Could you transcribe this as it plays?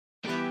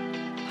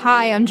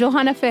Hi, I'm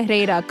Johanna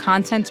Ferreira,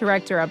 content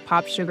director at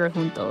Pop Sugar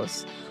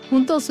Juntos.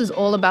 Juntos is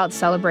all about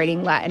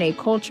celebrating Latinx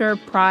culture,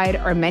 pride,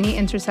 our many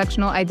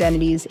intersectional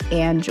identities,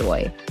 and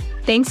joy.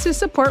 Thanks to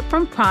support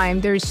from Prime,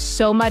 there's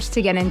so much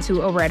to get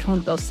into over at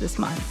Juntos this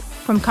month.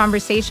 From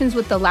conversations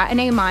with the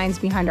Latinx minds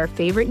behind our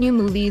favorite new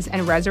movies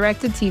and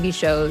resurrected TV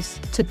shows,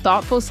 to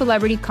thoughtful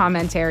celebrity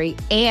commentary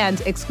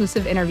and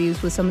exclusive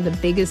interviews with some of the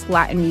biggest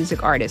Latin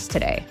music artists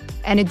today.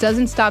 And it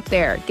doesn't stop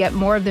there. Get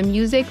more of the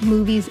music,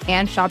 movies,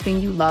 and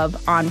shopping you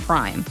love on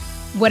Prime.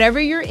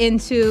 Whatever you're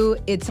into,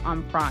 it's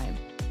on Prime.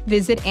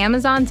 Visit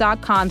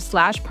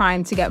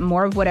Amazon.com/Prime to get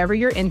more of whatever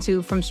you're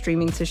into, from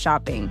streaming to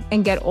shopping.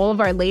 And get all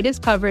of our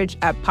latest coverage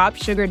at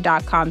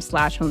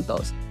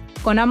popsugar.com/juntos.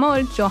 Con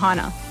amor,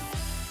 Johanna.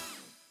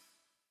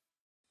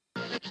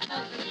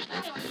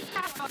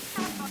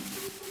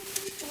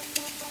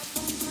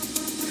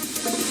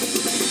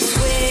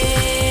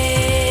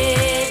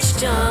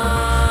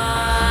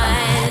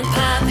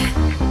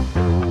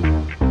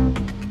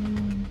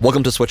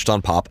 Welcome to Switched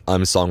on Pop.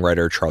 I'm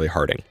songwriter Charlie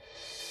Harding.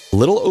 A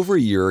little over a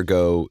year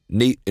ago,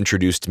 Nate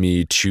introduced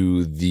me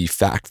to the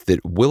fact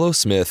that Willow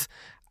Smith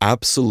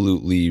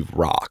absolutely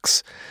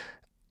rocks.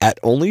 At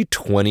only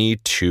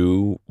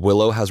 22,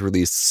 Willow has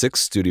released 6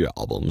 studio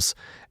albums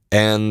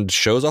and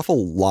shows off a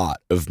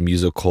lot of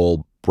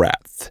musical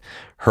breadth.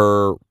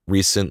 Her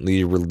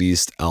recently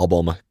released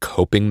album,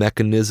 Coping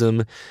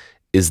Mechanism,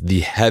 is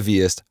the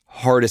heaviest,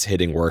 hardest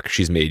hitting work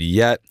she's made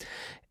yet.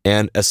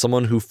 And as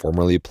someone who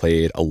formerly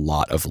played a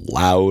lot of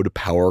loud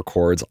power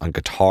chords on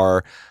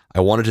guitar, I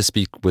wanted to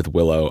speak with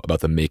Willow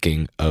about the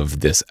making of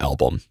this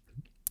album.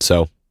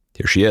 So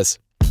here she is.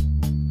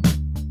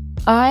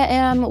 I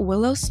am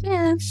Willow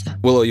Smith.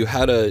 Willow, you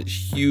had a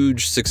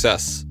huge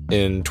success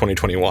in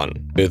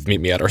 2021 with Meet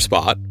Me at Our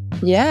Spot.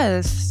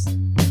 Yes.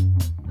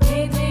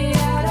 Meet me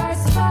at our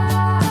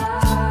spot.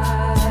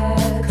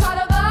 Caught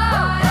a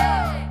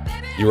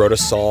vibe. You wrote a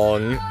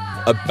song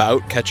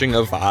about catching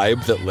a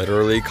vibe that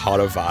literally caught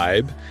a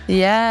vibe.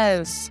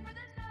 Yes.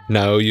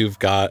 Now you've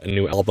got a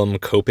new album,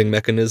 Coping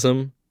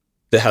Mechanism,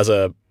 that has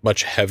a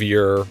much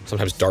heavier,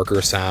 sometimes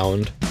darker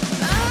sound.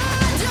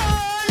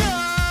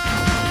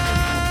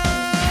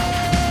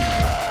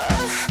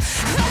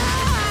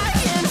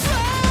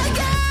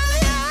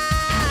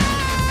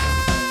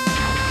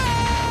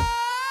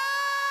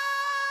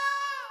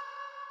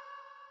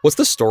 What's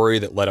the story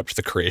that led up to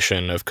the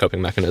creation of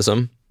Coping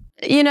Mechanism?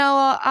 You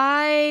know,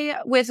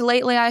 with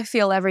Lately I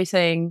Feel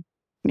Everything,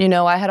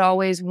 I had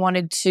always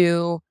wanted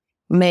to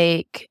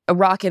make a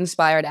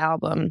rock-inspired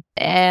album.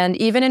 And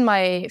even in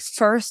my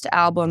first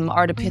album,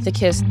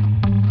 Ardipithecus,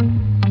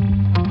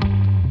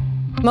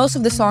 most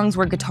of the songs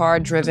were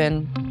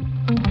guitar-driven.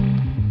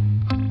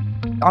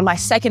 On my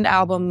second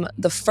album,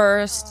 The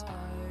First,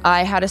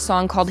 I had a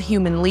song called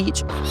Human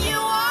Leech. You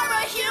are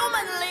a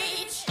human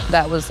leech.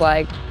 That was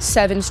like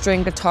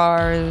 7-string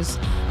guitars.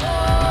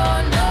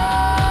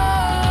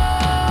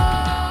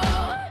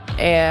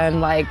 And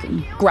like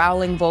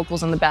growling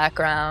vocals in the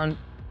background.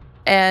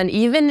 And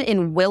even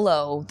in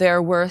Willow,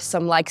 there were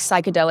some like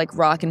psychedelic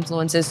rock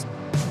influences.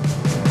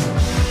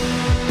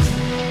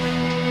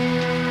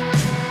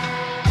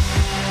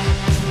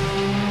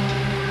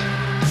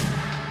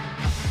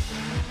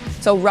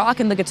 So rock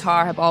and the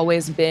guitar have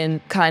always been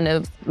kind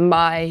of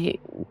my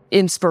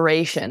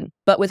inspiration.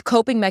 But with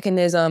Coping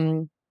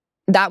Mechanism,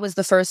 that was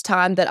the first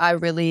time that I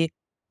really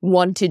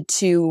wanted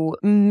to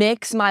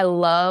mix my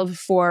love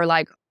for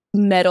like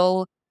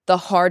metal, the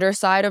harder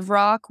side of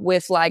rock,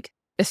 with like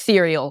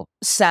ethereal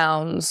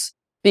sounds,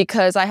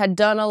 because I had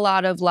done a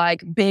lot of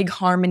like big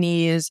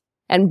harmonies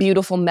and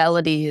beautiful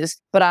melodies,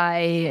 but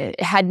I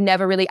had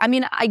never really,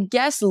 I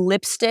guess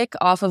Lipstick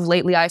off of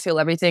Lately I Feel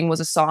Everything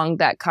was a song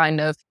that kind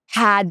of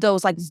had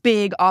those like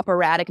big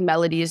operatic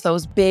melodies,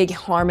 those big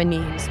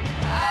harmonies.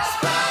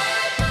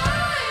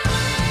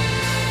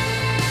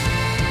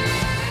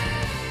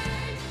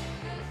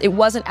 It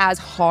wasn't as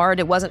hard,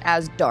 it wasn't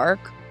as dark,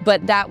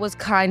 but that was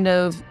kind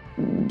of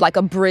like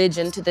a bridge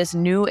into this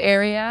new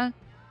area.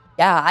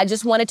 Yeah, I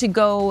just wanted to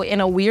go in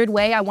a weird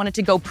way. I wanted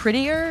to go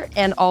prettier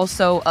and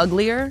also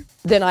uglier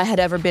than I had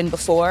ever been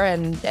before,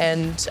 and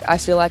I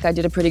feel like I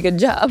did a pretty good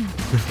job.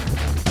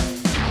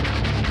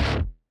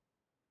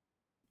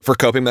 For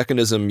Coping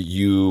Mechanism,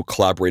 you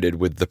collaborated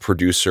with the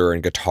producer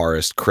and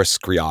guitarist Chris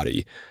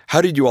Scriatti.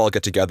 How did you all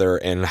get together,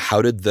 and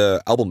how did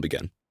the album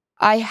begin?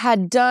 I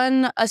had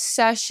done a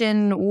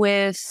session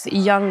with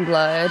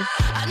Youngblood,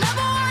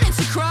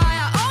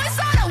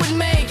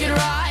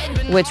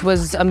 which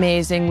was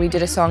amazing. We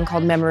did a song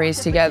called Memories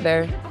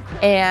together.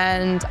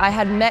 And I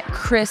had met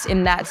Chris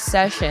in that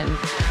session.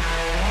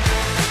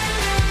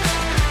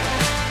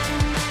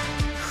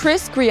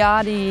 Chris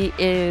Scriatti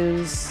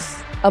is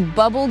a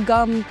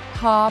bubblegum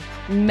pop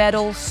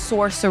metal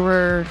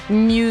sorcerer,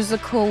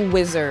 musical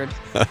wizard.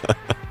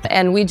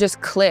 And we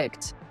just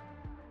clicked.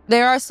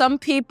 There are some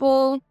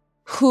people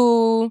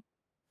who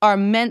are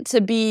meant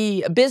to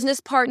be business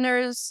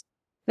partners.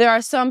 There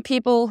are some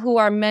people who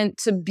are meant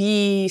to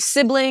be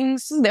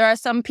siblings. There are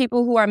some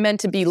people who are meant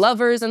to be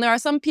lovers. And there are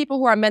some people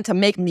who are meant to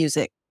make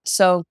music.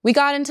 So we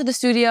got into the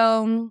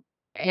studio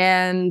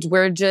and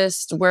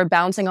we're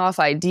bouncing off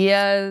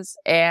ideas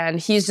and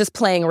he's just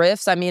playing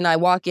riffs. I mean, I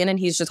walk in and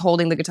he's just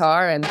holding the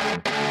guitar and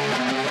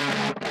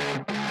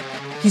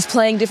he's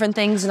playing different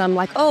things and I'm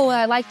like, oh,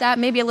 I like that.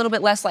 Maybe a little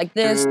bit less like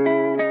this.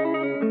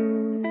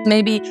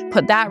 Maybe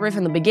put that riff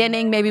in the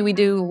beginning. Maybe we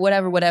do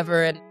whatever.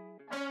 And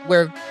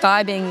we're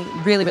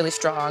vibing really, really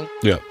strong.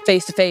 Yeah.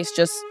 Face to face,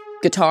 just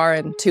guitar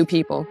and two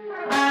people.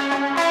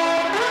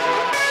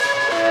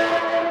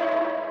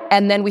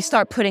 And then we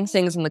start putting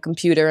things in the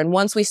computer. And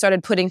once we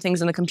started putting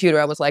things in the computer,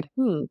 I was like,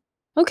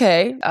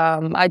 okay.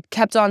 I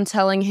kept on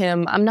telling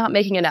him, I'm not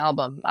making an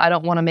album. I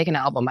don't want to make an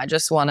album. I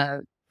just want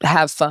to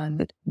have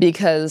fun.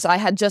 Because I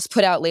had just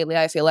put out Lately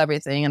I Feel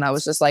Everything. And I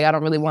was just like, I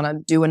don't really want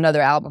to do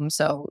another album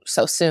so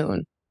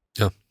soon.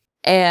 Yeah.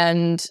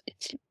 And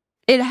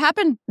it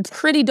happened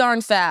pretty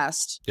darn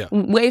fast. Yeah.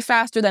 Way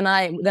faster than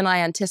I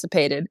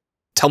anticipated.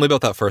 Tell me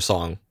about that first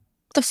song.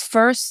 The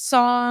first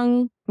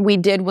song we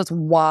did was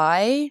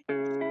Why.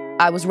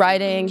 I was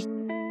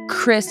writing.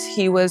 Chris,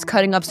 he was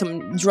cutting up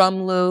some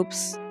drum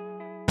loops.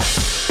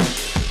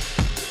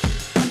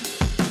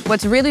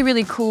 What's really,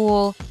 really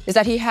cool is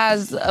that he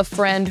has a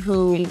friend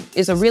who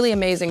is a really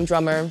amazing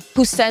drummer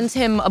who sends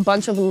him a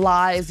bunch of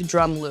live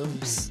drum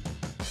loops.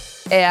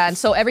 And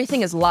so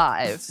everything is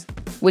live,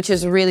 which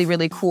is really,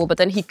 really cool. But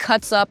then he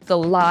cuts up the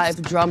live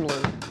drum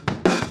loop.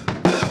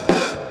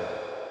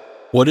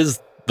 What is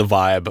the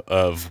vibe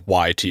of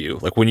Why to you?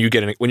 Like when you're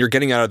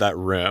getting out of that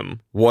room,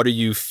 what are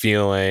you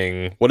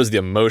feeling? What is the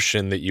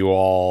emotion that you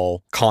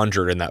all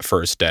conjured in that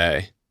first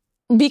day?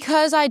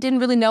 Because I didn't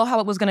really know how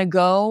it was going to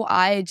go,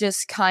 I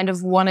just kind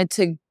of wanted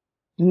to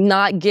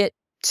not get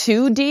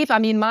too deep. I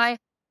mean, my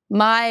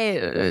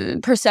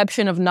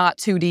perception of not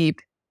too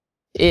deep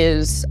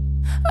is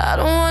I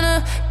don't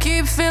wanna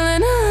keep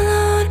feeling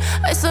alone.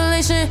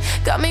 Isolation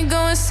got me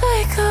going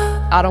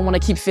psycho. I don't want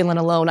to keep feeling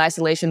alone.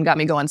 Isolation got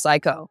me going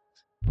psycho.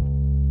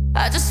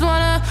 I just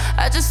wanna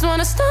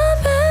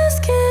stop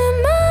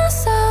asking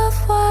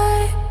myself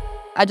why.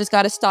 I just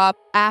got to stop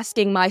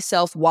asking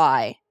myself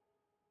why.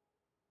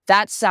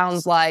 That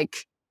sounds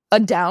like a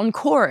down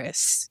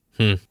chorus,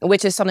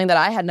 which is something that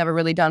I had never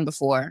really done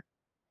before.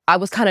 I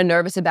was kind of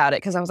nervous about it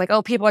because I was like,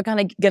 oh, people are kind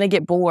of going to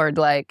get bored.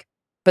 Like,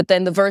 but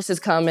then the verses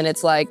come and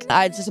it's like,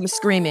 I just am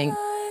screaming.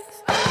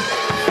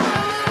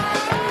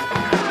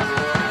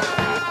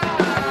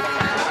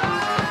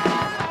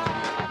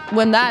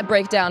 When that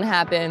breakdown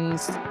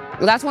happens,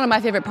 that's one of my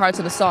favorite parts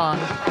of the song.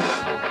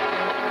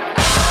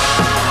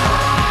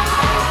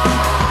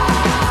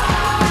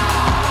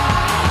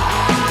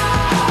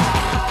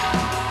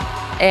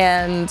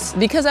 And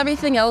because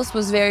everything else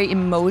was very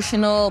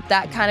emotional,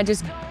 that kind of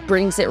just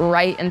brings it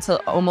right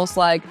into almost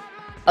like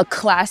a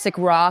classic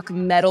rock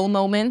metal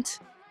moment.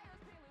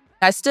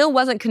 I still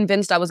wasn't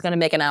convinced I was going to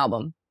make an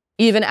album,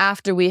 even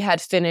after we had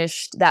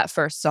finished that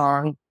first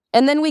song.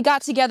 And then we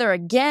got together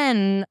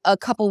again a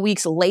couple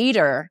weeks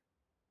later,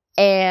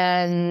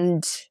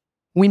 and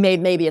we made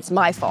Maybe It's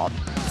My Fault.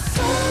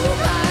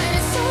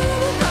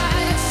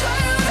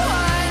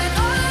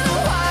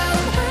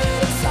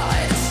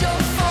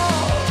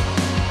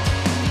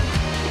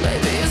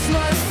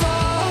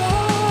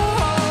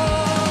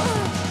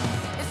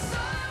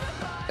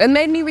 It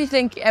made me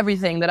rethink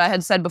everything that I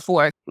had said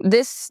before.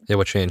 Yeah,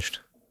 what changed?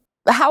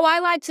 How I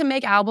like to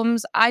make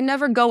albums, I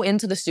never go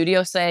into the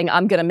studio saying,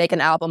 I'm going to make an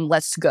album,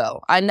 let's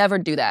go. I never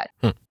do that.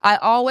 I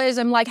always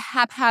am like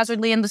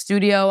haphazardly in the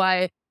studio.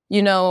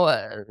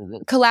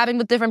 Collabing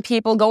with different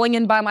people, going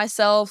in by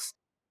myself,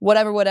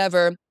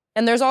 whatever.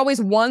 And there's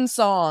always one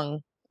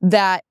song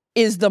that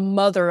is the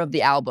mother of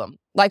the album.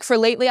 Like for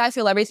Lately I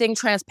Feel Everything,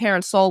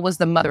 Transparent Soul was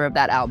the mother of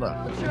that album.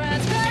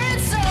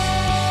 Transparent soul.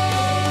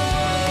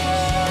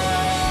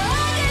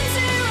 I can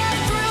see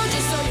right through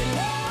just so you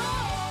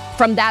know.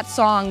 From that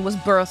song was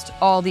birthed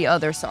all the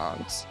other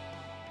songs.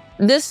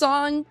 This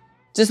song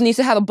just needs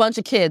to have a bunch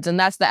of kids, and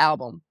that's the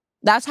album.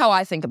 That's how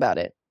I think about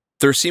it.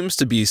 There seems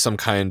to be some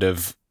kind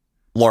of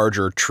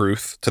larger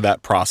truth to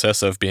that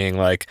process of being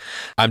like,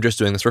 I'm just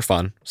doing this for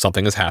fun.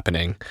 Something is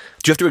happening.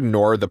 Do you have to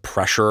ignore the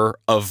pressure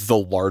of the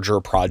larger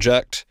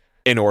project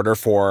in order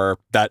for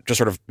that just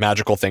sort of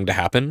magical thing to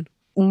happen?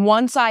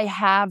 Once I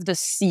have the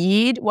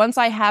seed, once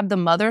I have the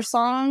mother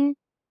song,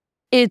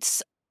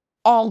 it's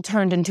all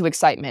turned into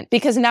excitement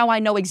because now I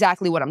know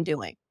exactly what I'm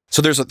doing.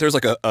 So there's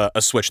like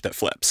a switch that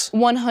flips.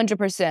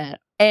 100%.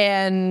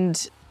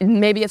 And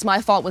Maybe It's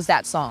My Fault was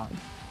that song.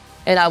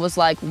 And I was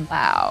like,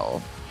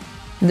 wow,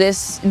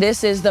 this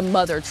is the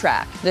mother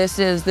track. This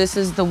is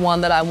the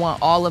one that I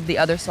want all of the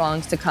other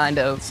songs to kind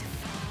of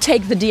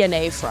take the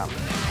DNA from.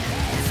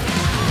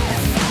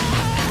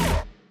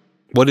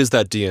 What is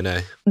that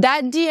DNA?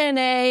 That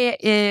DNA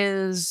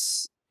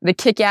is the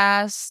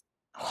kick-ass,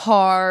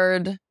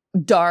 hard,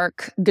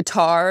 dark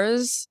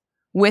guitars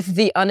with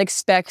the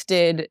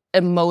unexpected,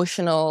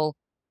 emotional,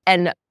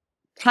 and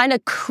kind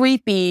of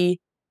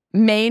creepy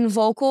main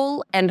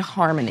vocal and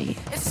harmony.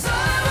 It's all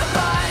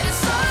right,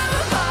 it's all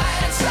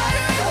right. I try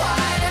to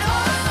rewind it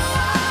all the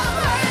while I'm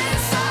hurting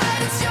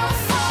inside. It's your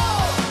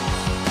fault.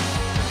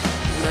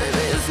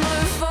 Maybe it's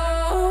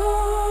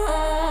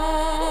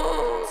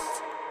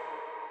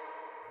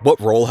What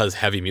role has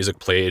heavy music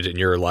played in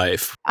your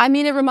life? I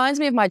mean, it reminds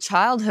me of my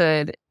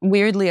childhood,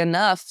 weirdly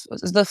enough.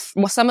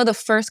 Some of the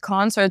first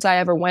concerts I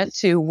ever went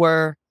to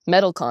were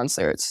metal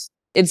concerts.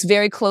 It's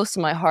very close to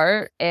my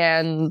heart,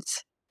 and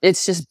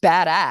it's just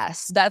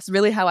badass. That's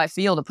really how I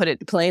feel, to put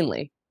it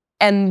plainly.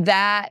 And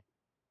that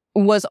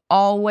was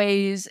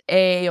always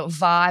a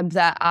vibe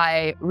that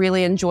I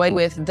really enjoyed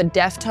with the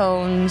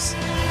Deftones.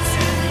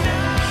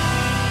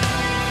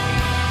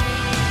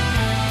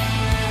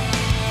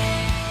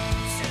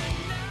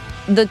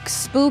 The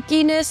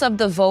spookiness of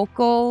the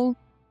vocal,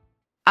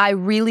 I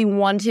really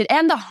wanted,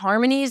 and the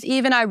harmonies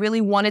even, I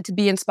really wanted to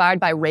be inspired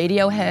by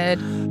Radiohead.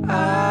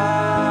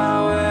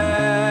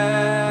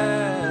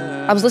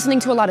 I was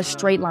listening to a lot of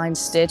Straight Line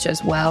Stitch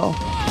as well.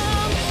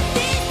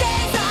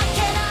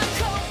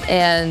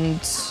 And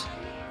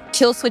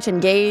Killswitch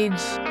Engage.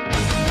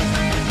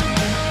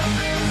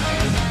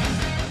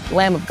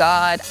 Lamb of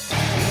God.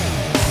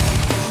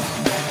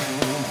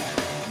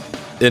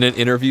 In an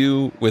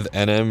interview with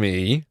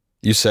NME,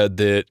 you said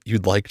that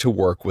you'd like to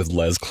work with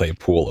Les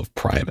Claypool of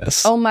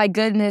Primus. Oh my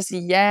goodness,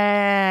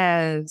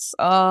 yes.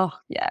 Oh,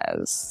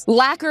 yes.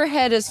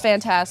 Lacquerhead is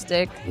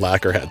fantastic.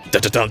 Lacquerhead.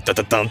 Dun, dun, dun,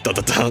 dun, dun,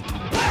 dun, dun.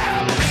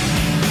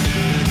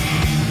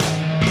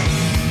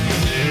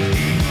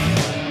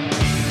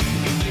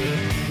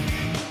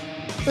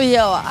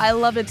 Yo, I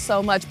love it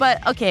so much.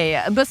 But okay,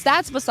 but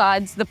that's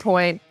besides the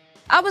point.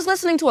 I was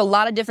listening to a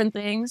lot of different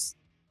things,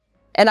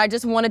 and I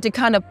just wanted to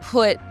kind of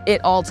put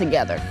it all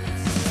together.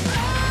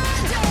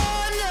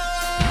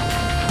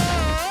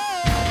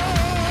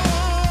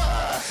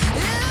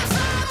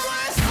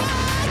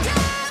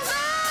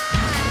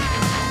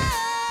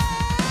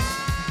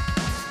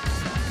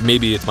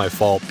 Maybe It's My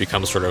Fault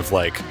becomes sort of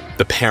like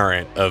the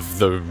parent of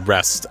the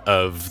rest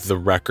of the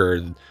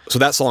record. So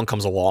that song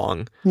comes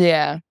along.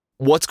 Yeah.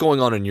 What's going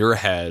on in your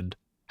head?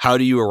 How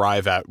do you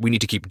arrive at, we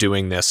need to keep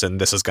doing this and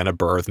this is going to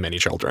birth many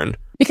children?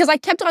 Because I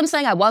kept on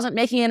saying I wasn't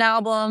making an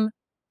album.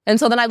 And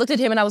so then I looked at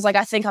him and I was like,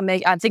 I think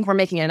we're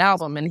making an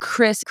album. And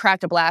Chris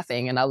cracked up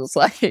laughing. And I was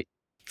like,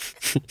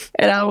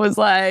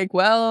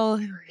 well,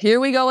 here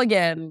we go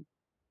again.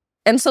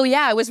 And so,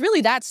 yeah, it was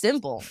really that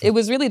simple. He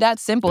was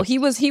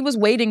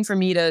waiting for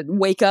me to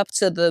wake up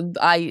to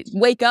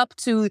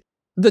the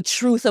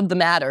truth of the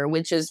matter,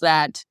 which is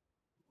that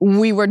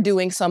we were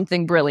doing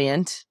something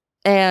brilliant.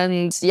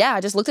 And yeah,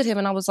 I just looked at him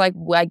and I was like,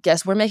 well, I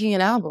guess we're making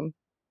an album.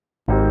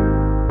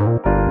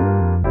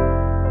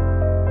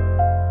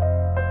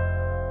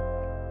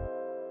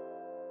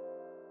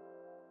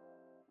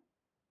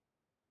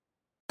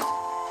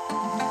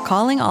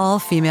 Calling all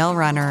female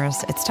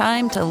runners, it's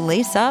time to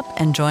lace up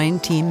and join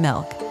Team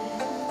Milk.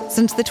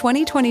 Since the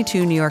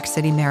 2022 New York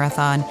City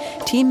Marathon,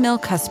 Team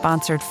Milk has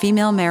sponsored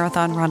female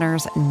marathon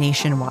runners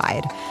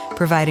nationwide,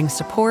 providing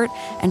support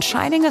and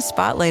shining a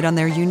spotlight on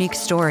their unique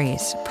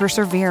stories,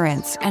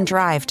 perseverance, and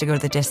drive to go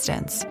the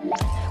distance.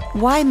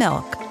 Why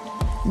milk?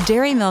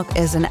 Dairy milk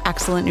is an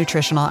excellent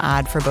nutritional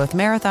add for both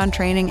marathon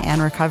training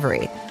and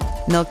recovery.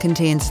 Milk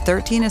contains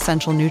 13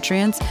 essential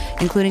nutrients,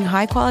 including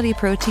high-quality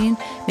protein,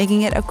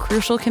 making it a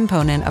crucial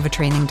component of a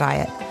training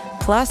diet.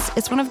 Plus,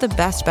 it's one of the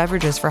best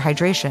beverages for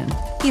hydration,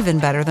 even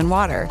better than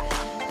water.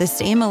 The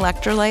same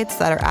electrolytes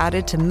that are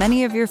added to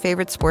many of your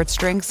favorite sports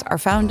drinks are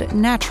found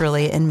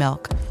naturally in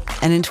milk.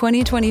 And in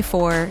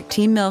 2024,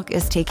 Team Milk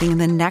is taking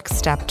the next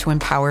step to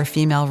empower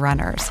female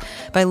runners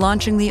by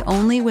launching the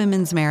only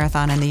women's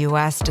marathon in the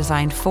U.S.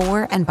 designed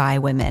for and by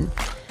women.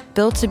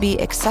 Built to be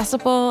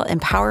accessible,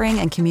 empowering,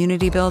 and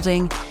community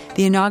building,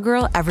 the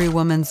inaugural Every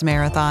Woman's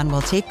Marathon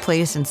will take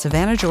place in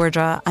Savannah,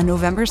 Georgia on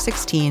November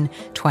 16,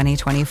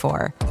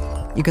 2024.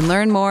 You can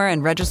learn more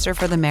and register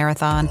for the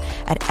marathon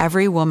at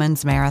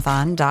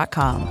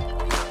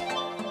everywomansmarathon.com.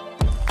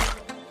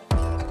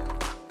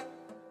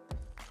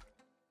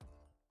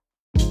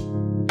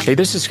 Hey,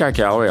 this is Scott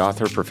Galloway,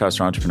 author,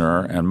 professor,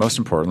 entrepreneur, and most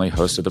importantly,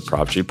 host of the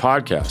Prop G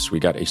podcast. We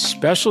got a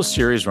special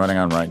series running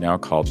on right now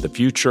called The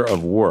Future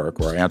of Work,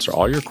 where I answer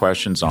all your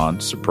questions on,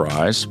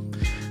 surprise,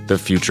 the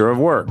future of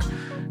work.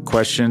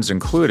 Questions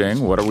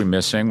including, what are we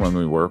missing when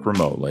we work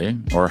remotely?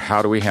 Or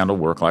how do we handle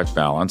work-life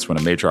balance when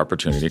a major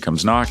opportunity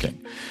comes knocking?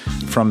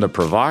 From the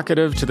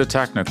provocative to the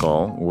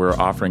technical, we're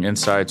offering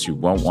insights you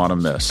won't want to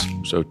miss.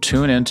 So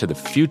tune in to The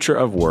Future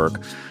of Work,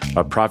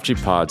 a Prop G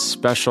Pod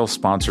special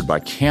sponsored by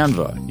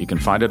Canva. You can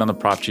find it on the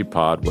Prop G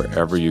Pod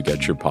wherever you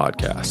get your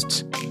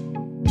podcasts.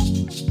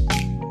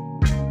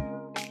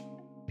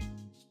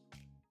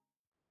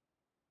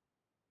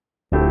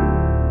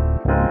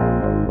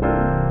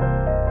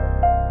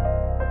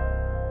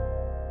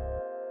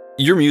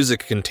 Your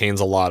music contains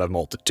a lot of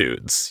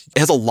multitudes. It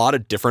has a lot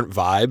of different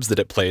vibes that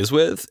it plays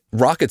with.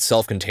 Rock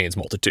itself contains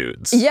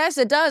multitudes. Yes,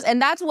 it does.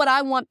 And that's what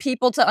I want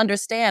people to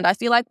understand. I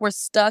feel like we're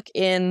stuck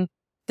in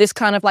this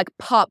kind of like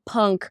pop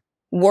punk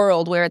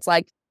world where it's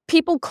like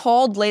people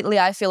called lately,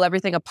 I feel,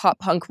 everything a pop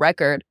punk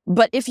record.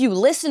 But if you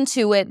listen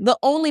to it, the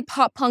only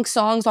pop punk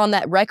songs on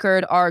that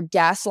record are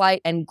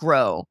Gaslight and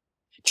Grow.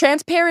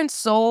 Transparent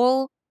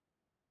Soul,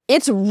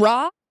 it's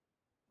rock,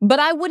 but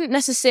I wouldn't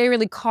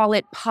necessarily call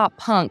it pop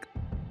punk.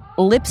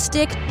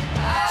 Lipstick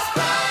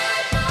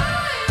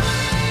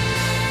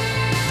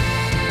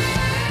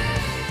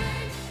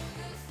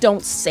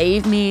Don't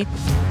Save Me.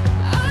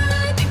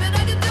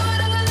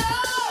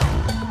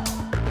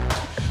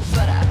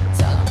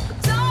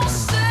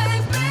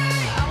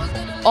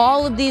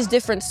 All of these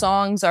different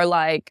songs are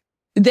like,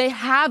 they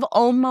have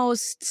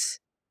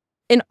almost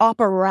an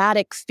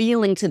operatic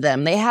feeling to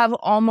them. They have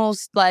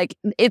almost like,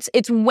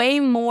 it's way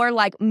more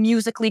like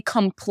musically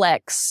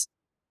complex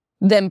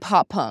than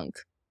pop punk.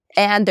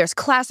 And there's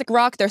classic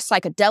rock, there's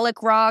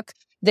psychedelic rock,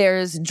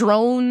 there's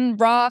drone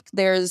rock,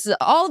 there's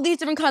all of these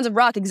different kinds of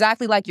rock,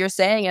 exactly like you're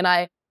saying. And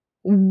I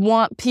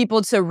want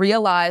people to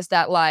realize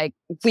that like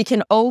we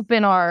can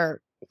open our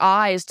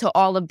eyes to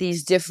all of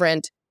these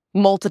different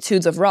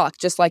multitudes of rock,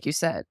 just like you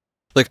said.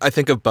 Like, I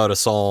think about a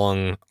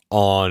song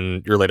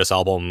on your latest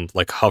album,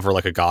 like Hover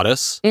Like a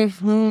Goddess,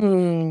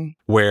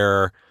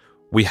 where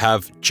we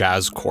have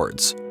jazz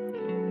chords.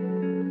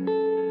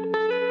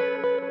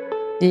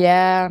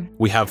 Yeah.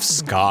 We have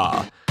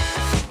ska.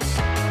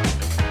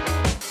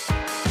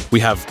 We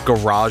have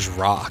garage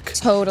rock.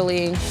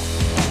 Totally.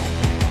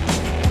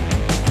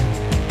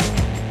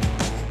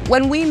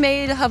 When we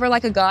made Hover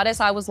Like a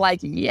Goddess, I was like,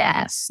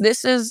 yes,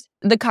 this is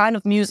the kind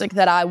of music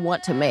that I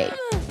want to make.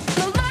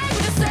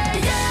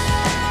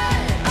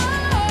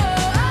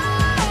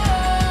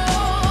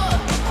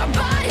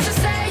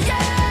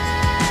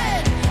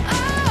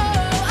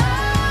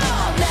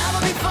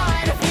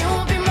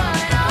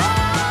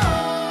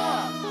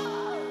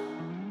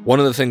 One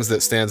of the things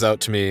that stands out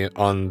to me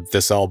on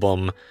this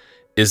album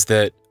is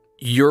that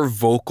your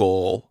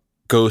vocal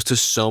goes to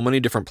so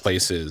many different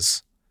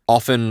places,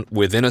 often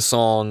within a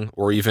song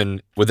or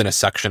even within a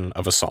section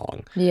of a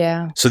song.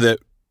 Yeah. So that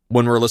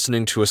when we're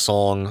listening to a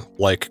song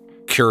like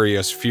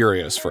Curious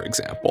Furious, for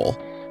example,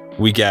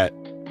 we get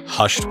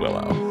Hushed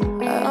Willow.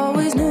 I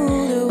always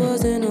knew there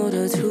was an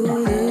order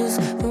to this.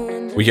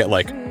 We get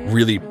like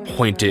really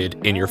pointed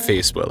in your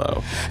face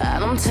Willow.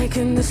 And I'm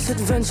taking this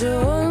adventure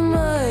on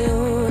my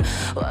own.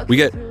 We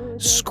get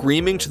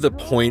screaming to the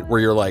point where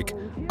you're like,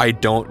 I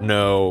don't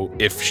know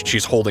if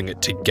she's holding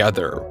it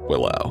together,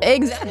 Willow.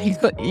 Exactly.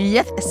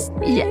 Yes.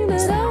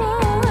 Yes.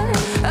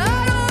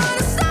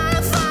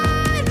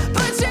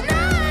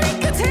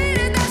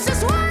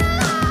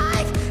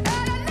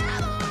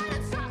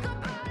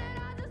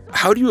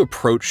 How do you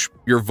approach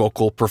your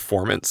vocal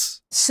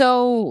performance?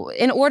 So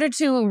in order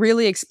to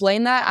really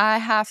explain that, I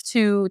have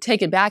to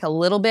take it back a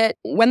little bit.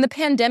 When the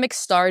pandemic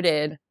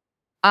started,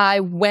 I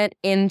went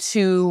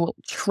into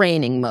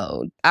training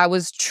mode. I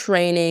was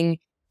training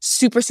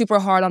super, super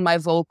hard on my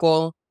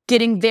vocal,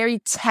 getting very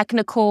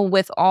technical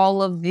with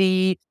all of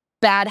the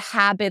bad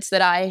habits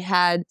that I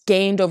had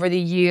gained over the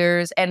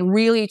years and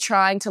really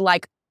trying to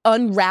like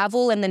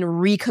unravel and then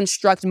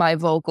reconstruct my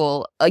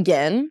vocal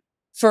again.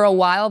 For a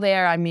while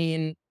there, I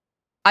mean,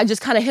 I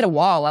just kind of hit a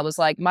wall. I was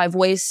like, my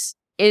voice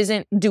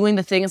isn't doing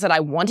the things that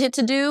I want it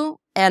to do.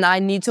 And I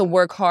need to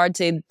work hard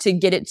to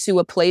get it to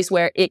a place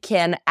where it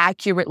can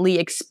accurately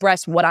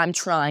express what I'm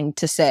trying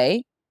to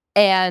say.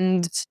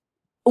 And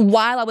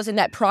while I was in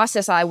that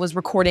process, I was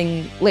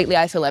recording Lately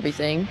I Feel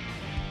Everything.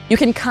 You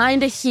can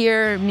kind of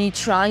hear me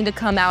trying to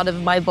come out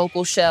of my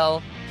vocal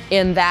shell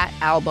in that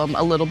album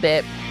a little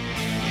bit.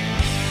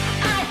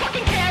 I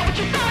fucking care what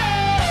you say.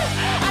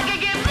 I can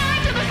get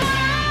back to the sun.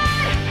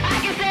 I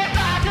can say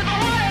bye to the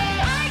world.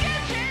 I can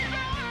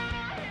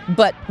change.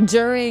 But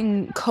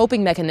during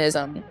Coping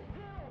Mechanism,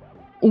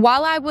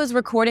 while I was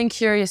recording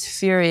Curious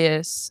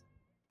Furious,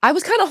 I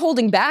was kind of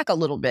holding back a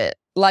little bit.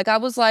 Like, I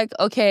was like,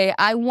 okay,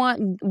 I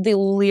want the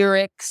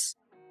lyrics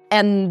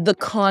and the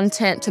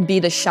content to be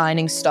the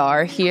shining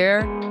star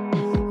here.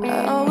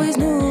 I always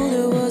knew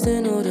there was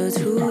an order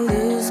to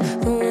this.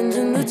 The wind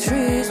in the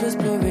trees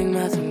whispering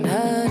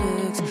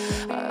mathematics.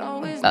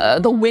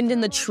 The wind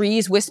in the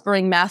trees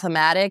whispering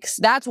mathematics.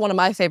 That's one of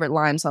my favorite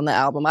lines on the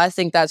album. I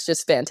think that's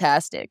just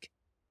fantastic.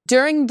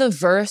 During the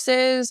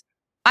verses,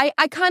 I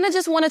kind of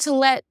just wanted to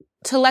let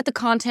the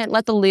content,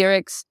 let the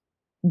lyrics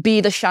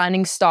be the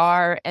shining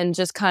star and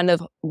just kind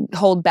of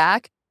hold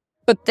back.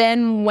 But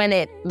then when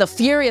the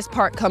furious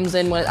part comes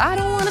in, when I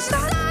don't want to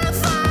stop.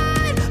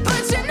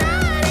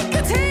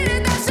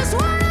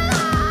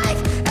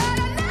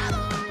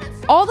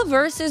 All the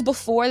verses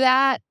before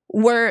that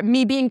were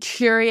me being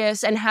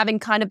curious and having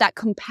kind of that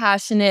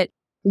compassionate,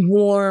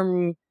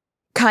 warm,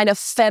 kind of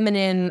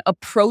feminine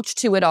approach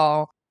to it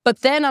all.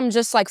 But then I'm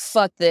just like,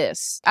 fuck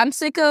this. I'm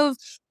sick of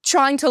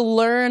trying to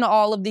learn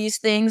all of these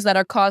things that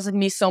are causing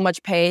me so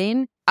much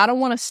pain. I don't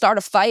want to start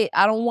a fight.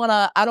 I don't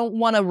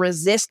want to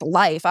resist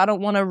life. I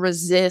don't want to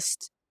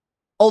resist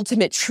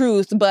ultimate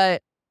truth,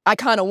 but I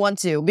kind of want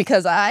to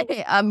because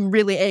I'm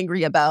really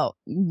angry about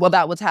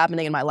what's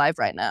happening in my life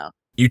right now.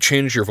 You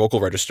changed your vocal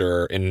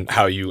register in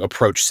how you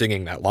approach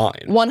singing that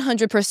line.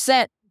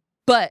 100%.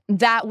 But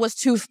that was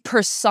to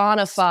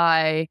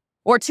personify,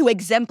 or to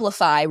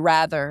exemplify,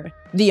 rather,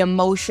 the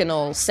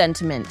emotional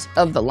sentiment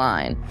of the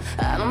line.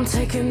 And I'm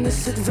taking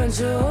this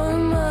adventure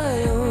on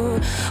my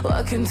own,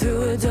 walking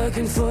through a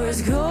darkened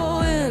forest,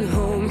 going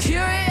home.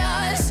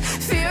 Curious,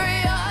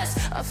 furious.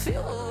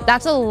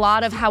 That's a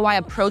lot of how I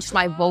approached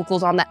my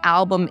vocals on the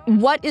album.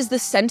 What is the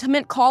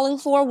sentiment calling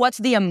for? What's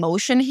the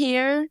emotion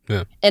here?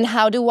 Yeah. And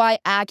how do I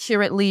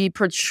accurately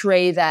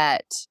portray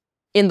that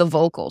in the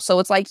vocal? So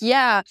it's like,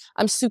 yeah,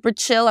 I'm super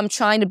chill. I'm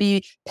trying to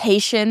be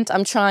patient.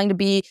 I'm trying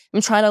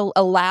to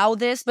allow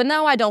this, but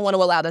now I don't want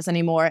to allow this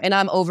anymore. And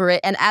I'm over it.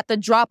 And at the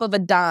drop of a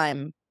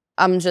dime,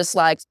 I'm just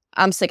like,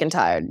 I'm sick and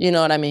tired. You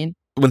know what I mean?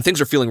 When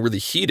things are feeling really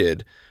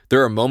heated,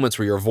 there are moments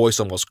where your voice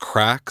almost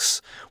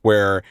cracks,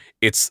 where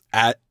it's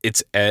at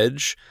its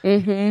edge.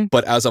 Mm-hmm.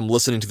 But as I'm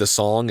listening to the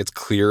song, it's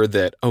clear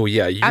that, oh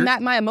yeah, I'm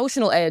at my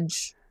emotional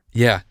edge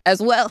yeah.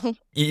 as well.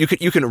 You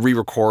can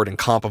re-record and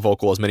comp a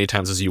vocal as many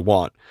times as you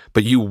want,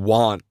 but you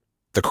want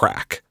the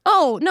crack.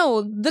 Oh,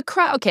 no, the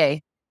crack.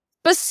 Okay.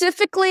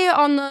 Specifically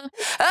on the, I don't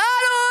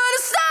want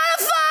to start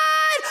a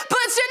fight,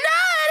 but you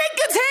know it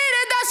gets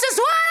heated. That's just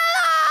what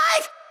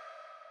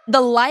I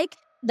like.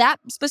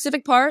 That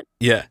specific part.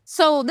 Yeah.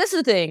 So this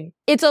is the thing.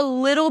 It's a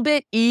little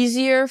bit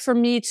easier for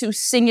me to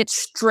sing it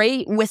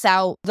straight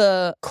without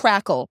the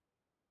crackle,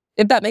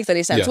 if that makes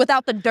any sense, Yeah.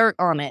 without the dirt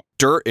on it.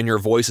 Dirt in your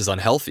voice is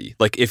unhealthy.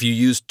 Like if you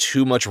use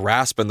too much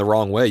rasp in the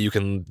wrong way, you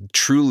can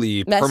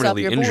truly Mess up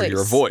permanently your injure voice.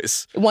 your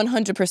voice.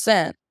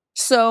 100%.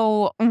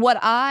 So what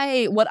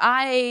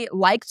I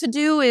like to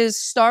do is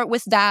start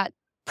with that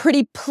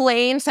pretty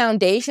plain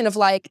foundation of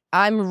like,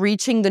 I'm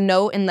reaching the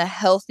note in the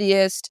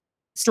healthiest,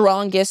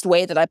 strongest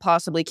way that I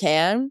possibly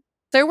can.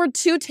 There were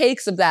 2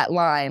 takes of that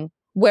line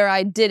where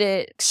I did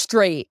it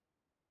straight.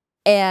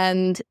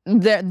 And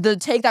the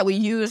take that we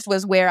used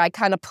was where I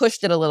kind of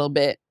pushed it a little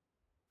bit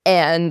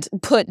and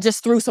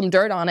threw some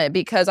dirt on it,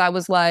 because I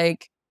was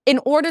like, in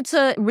order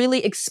to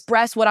really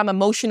express what I'm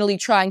emotionally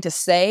trying to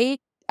say,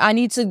 I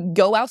need to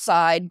go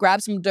outside,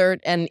 grab some dirt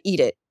and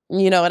eat it.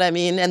 You know what I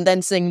mean? And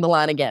then sing the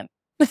line again.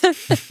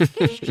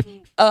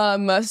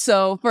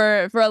 So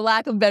for a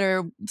lack of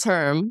better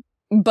term,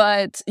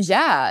 but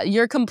yeah,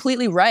 you're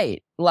completely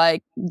right.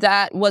 Like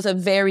that was a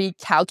very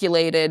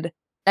calculated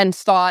and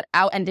thought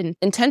out and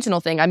intentional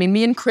thing. I mean,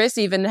 me and Chris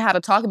even had a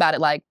talk about it.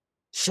 Like,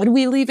 should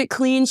we leave it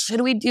clean?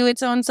 Should we do it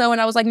so-and-so?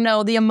 And I was like,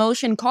 no, the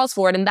emotion calls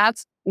for it. And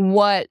that's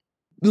what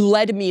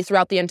led me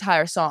throughout the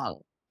entire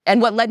song.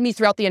 And what led me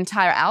throughout the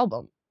entire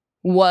album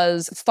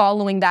was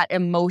following that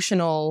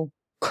emotional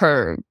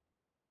curve.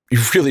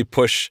 You really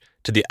push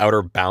to the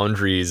outer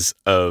boundaries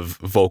of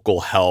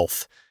vocal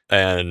health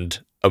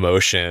and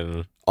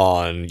emotion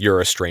on You're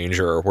a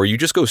Stranger, where you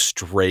just go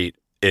straight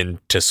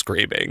into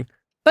screaming.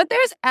 But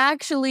there's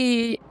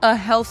actually a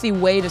healthy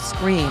way to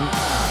scream.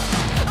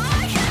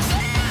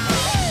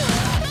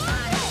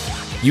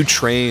 You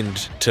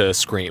trained to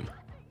scream.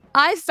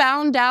 I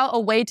found out a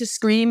way to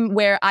scream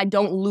where I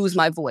don't lose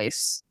my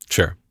voice.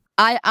 Sure.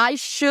 I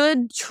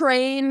should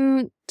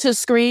train to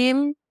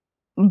scream,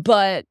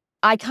 but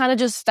I kind of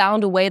just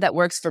found a way that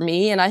works for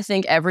me. And I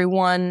think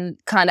everyone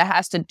kind of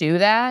has to do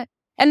that.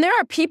 And there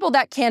are people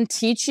that can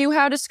teach you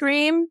how to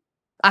scream.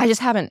 I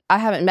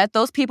haven't met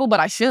those people, but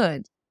I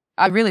should.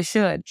 I really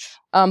should.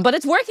 But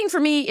it's working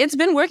for me. It's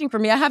been working for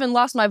me. I haven't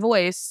lost my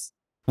voice.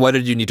 Why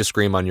did you need to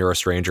scream on You're a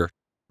Stranger?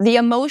 The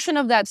emotion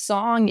of that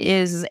song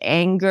is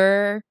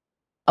anger,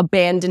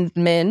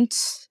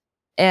 abandonment,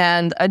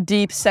 and a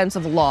deep sense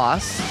of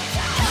loss.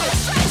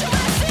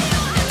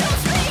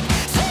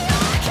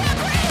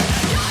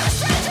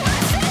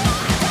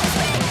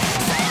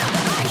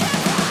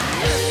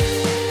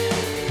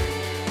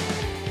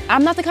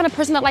 I'm not the kind of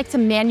person that likes to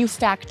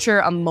manufacture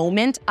a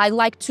moment. I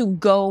like to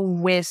go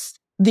with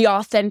the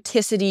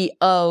authenticity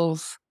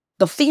of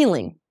the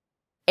feeling.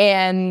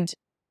 And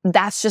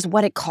that's just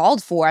what it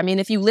called for. I mean,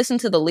 if you listen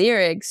to the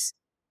lyrics,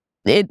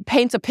 it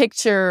paints a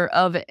picture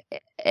of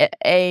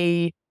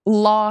a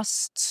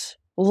lost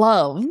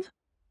love,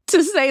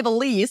 to say the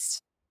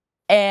least,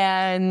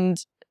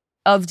 and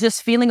of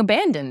just feeling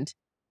abandoned.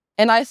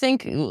 And I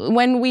think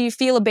when we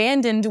feel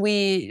abandoned,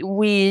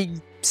 we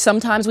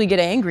sometimes we get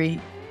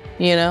angry,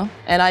 you know?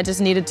 And I just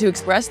needed to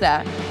express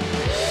that.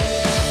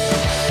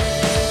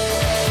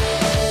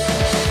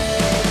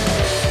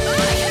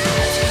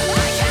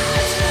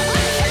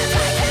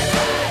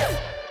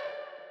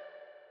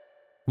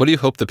 What do you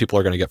hope that people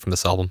are going to get from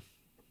this album?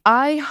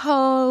 I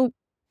hope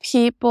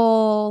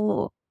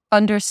people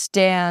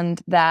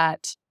understand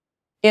that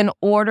in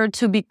order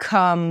to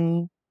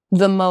become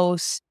the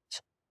most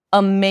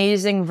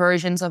amazing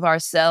versions of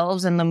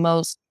ourselves and the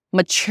most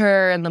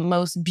mature and the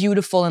most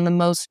beautiful and the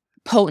most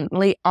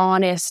potently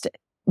honest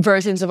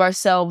versions of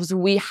ourselves,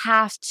 we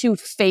have to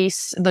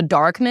face the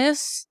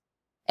darkness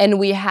and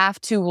we have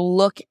to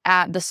look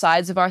at the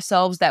sides of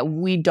ourselves that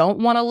we don't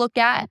want to look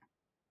at.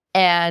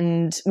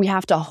 And we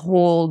have to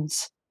hold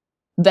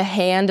the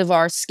hand of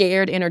our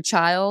scared inner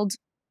child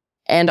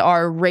and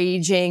our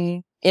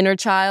raging inner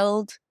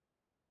child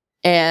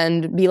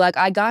and be like,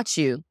 I got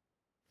you.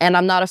 And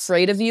I'm not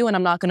afraid of you and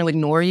I'm not going to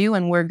ignore you.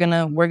 And we're going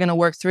to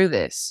work through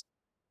this.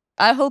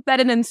 I hope that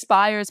it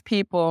inspires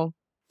people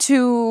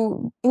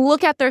to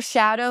look at their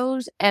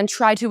shadows and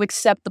try to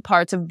accept the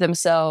parts of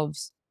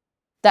themselves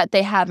that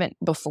they haven't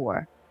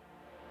before.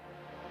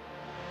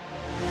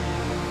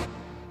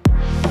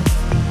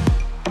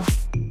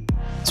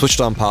 Switched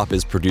on Pop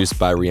is produced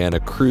by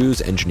Rihanna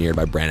Cruz, engineered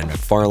by Brandon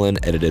McFarlane,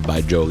 edited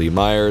by Jolie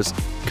Myers,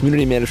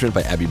 community management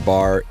by Abby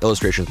Barr,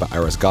 illustrations by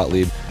Iris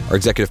Gottlieb. Our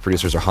executive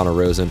producers are Hannah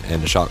Rosen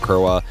and Nishat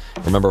Kurwa,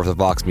 a member of the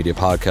Vox Media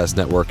Podcast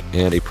Network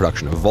and a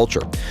production of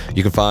Vulture.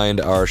 You can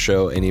find our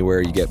show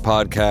anywhere you get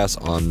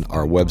podcasts, on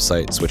our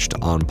website,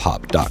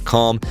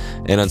 switchedonpop.com,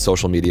 and on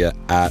social media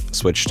at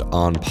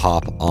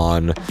switchedonpop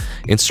on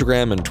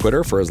Instagram and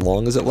Twitter for as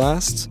long as it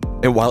lasts.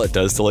 And while it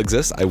does still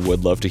exist, I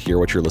would love to hear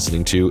what you're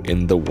listening to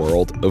in the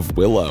world of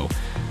Willow.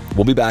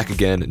 We'll be back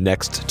again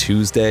next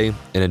Tuesday,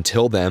 and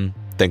until then,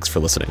 thanks for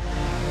listening.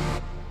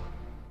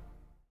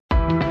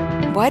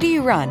 Why do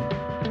you run?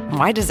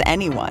 Why does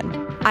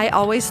anyone? I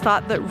always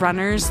thought that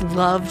runners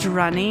loved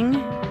running,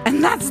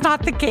 and that's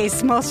not the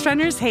case. Most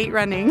runners hate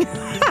running,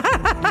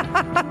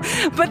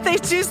 but they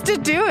choose to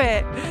do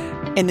it.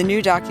 In the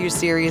new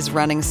docuseries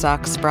Running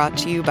Sucks, brought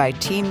to you by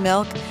Team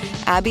Milk,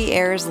 Abby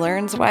Ayers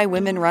learns why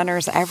women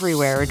runners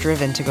everywhere are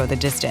driven to go the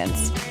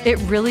distance. It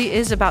really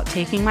is about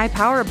taking my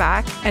power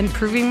back and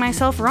proving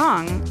myself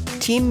wrong.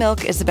 Team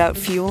Milk is about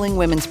fueling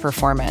women's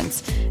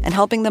performance and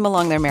helping them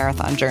along their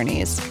marathon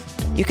journeys.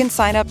 You can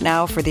sign up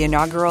now for the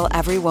inaugural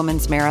Every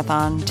Woman's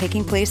Marathon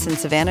taking place in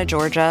Savannah,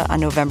 Georgia on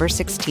November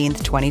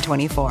 16th,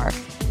 2024.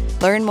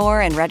 Learn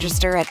more and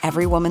register at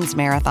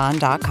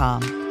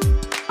everywomansmarathon.com.